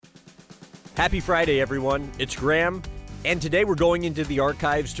Happy Friday, everyone. It's Graham, and today we're going into the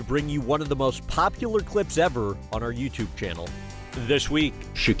archives to bring you one of the most popular clips ever on our YouTube channel. This week,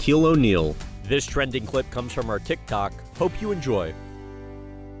 Shaquille O'Neal. This trending clip comes from our TikTok. Hope you enjoy.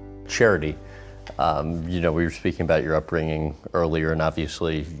 Charity. We were speaking about your upbringing earlier, and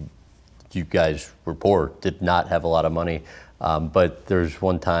obviously you guys were poor, did not have a lot of money. But there's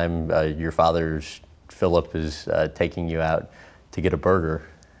one time your father's, Philip, is taking you out to get a burger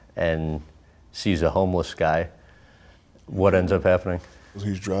and sees a homeless guy. What ends up happening?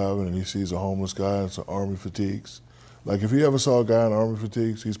 He's driving and he sees a homeless guy in some army fatigues. Like if he ever saw a guy in army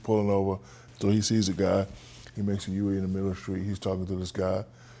fatigues, he's pulling over, so he sees a guy, he makes a U-E in the middle of the street, he's talking to this guy,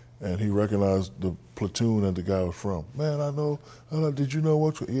 and he recognized the platoon that the guy was from. Man, I know, did you know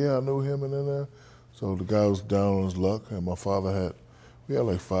what? Yeah, I knew him and then there. So the guy was down on his luck, and we had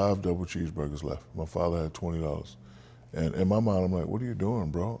like 5 double cheeseburgers left. My father had $20. And in my mind, I'm like, what are you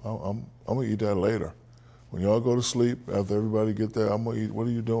doing, bro? I'm gonna eat that later. When y'all go to sleep, after everybody get there, I'm gonna eat, what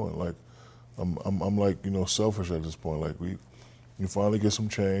are you doing? Like, I'm like, selfish at this point. Like you finally get some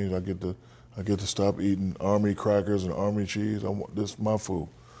change, I get to stop eating army crackers and army cheese. This is my food.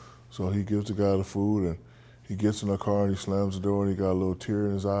 So he gives the guy the food, and he gets in the car and he slams the door and he got a little tear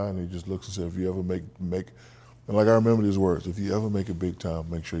in his eye, and he just looks and says, if you ever make, and like I remember these words, if you ever make it big time,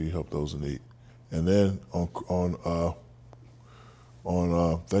 make sure you help those in need. And then on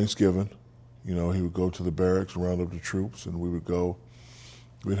Thanksgiving, he would go to the barracks, round up the troops, and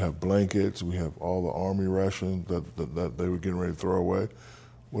we'd have blankets, we have all the army rations that they were getting ready to throw away,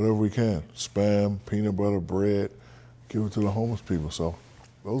 whatever we can, Spam, peanut butter, bread, give it to the homeless people. So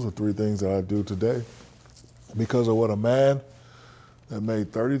those are 3 things that I do today because of what a man that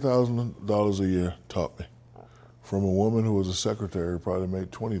made $30,000 a year taught me. From a woman who was a secretary, probably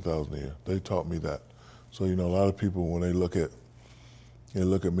made $20,000 a year. They taught me that. So, a lot of people, when they look at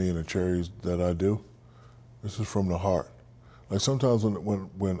me and the charities that I do, this is from the heart. Like sometimes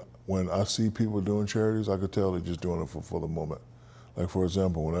when I see people doing charities, I could tell they're just doing it for the moment. Like for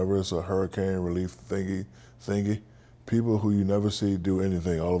example, whenever it's a hurricane relief thingy, people who you never see do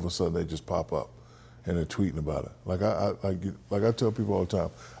anything, all of a sudden they just pop up and they're tweeting about it. Like I tell people all the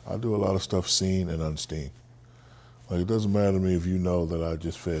time, I do a lot of stuff seen and unseen. Like it doesn't matter to me if you know that I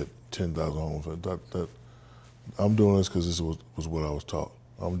just fed 10,000 homes. I'm doing this because this was what I was taught.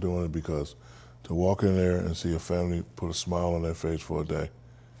 I'm doing it because to walk in there and see a family put a smile on their face for a day,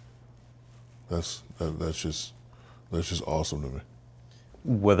 that's just awesome to me.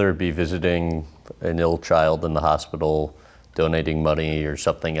 Whether it be visiting an ill child in the hospital, donating money, or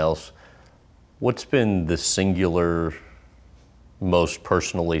something else, what's been the singular, most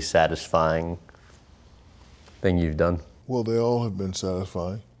personally satisfying thing you've done? Well, they all have been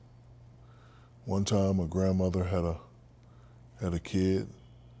satisfying. One time, a grandmother had a kid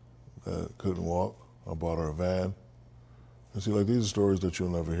that couldn't walk. I bought her a van. And see, like these are stories that you'll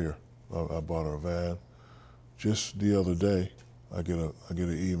never hear. I bought her a van. Just the other day, I get an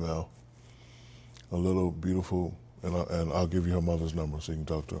email, a little beautiful, and I'll give you her mother's number so you can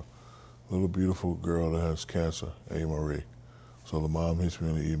talk to her. A little beautiful girl that has cancer, A. Marie. So the mom hits me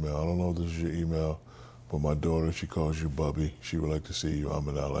in the email. I don't know if this is your email, but my daughter, she calls you Bubby. She would like to see you. I'm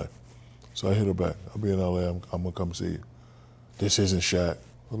in LA. So I hit her back. I'll be in LA. I'm gonna come see you. This isn't Shaq. I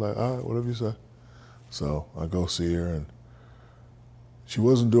was like, all right, whatever you say. So I go see her, and she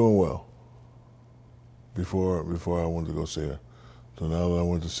wasn't doing well before I went to go see her. So now that I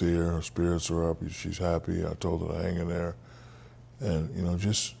went to see her, her spirits are up. She's happy. I told her to hang in there, and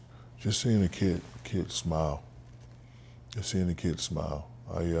just seeing a kid smile, just seeing the kid smile,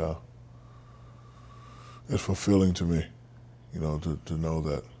 it's fulfilling to me, to know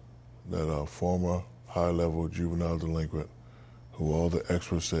that a former high-level juvenile delinquent, who all the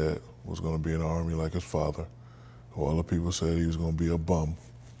experts said was going to be in the Army like his father, who all the people said he was going to be a bum,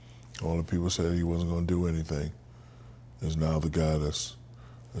 all the people said he wasn't going to do anything, is now the guy that's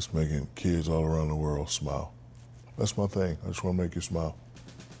making kids all around the world smile. That's my thing. I just want to make you smile.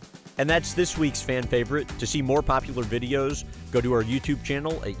 And that's this week's fan favorite. To see more popular videos, go to our YouTube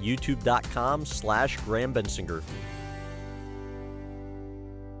channel at youtube.com/Graham Bensinger.